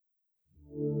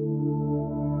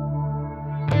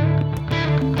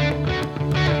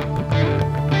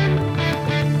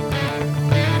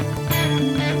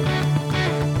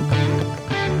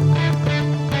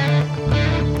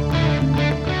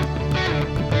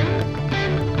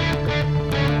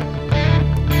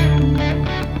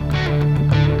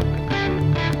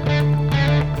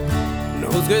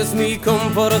es mi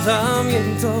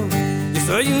comportamiento. Yo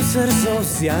soy un ser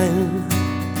social.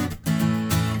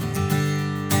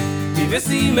 Mi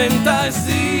vestimenta es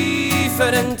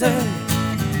diferente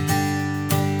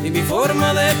y mi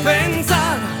forma de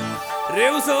pensar.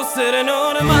 Rehuso ser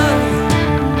normal.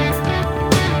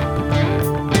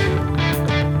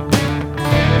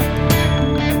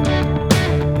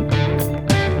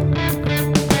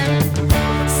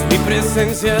 Si mi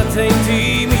presencia te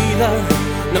intimida,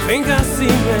 no vengas si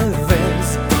me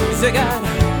ves llegar.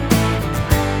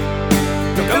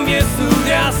 No cambies tu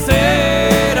de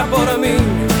acera por mí.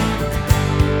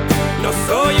 No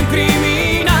soy un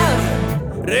criminal.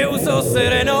 Rehuso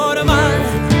ser normal.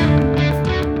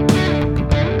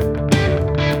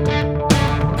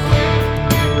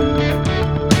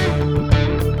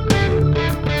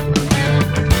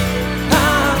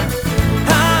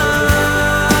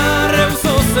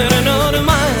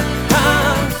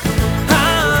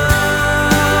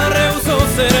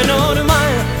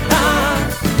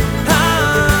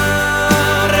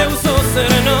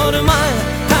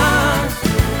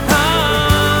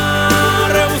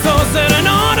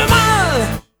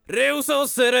 Rehuso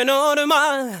ser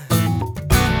normal.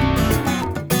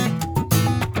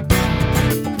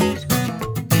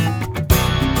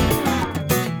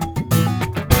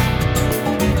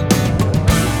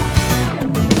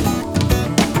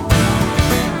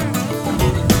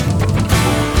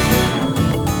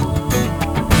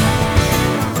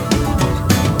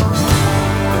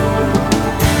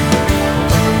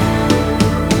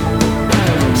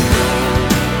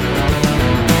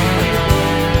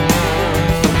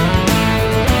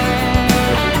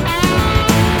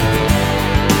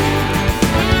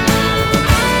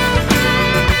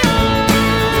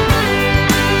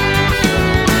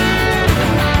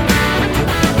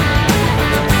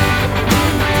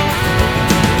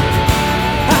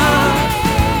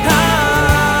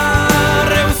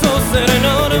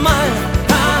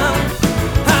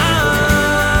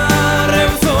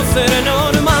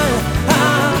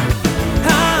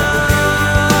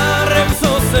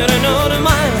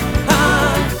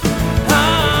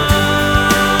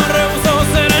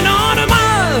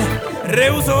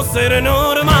 Rehuso ser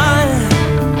normal.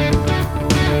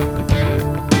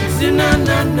 Sí, no,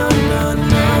 no, no, no,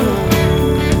 no.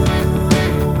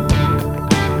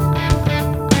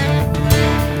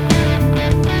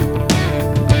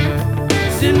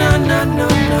 Sí, no, no, no,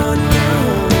 no, no.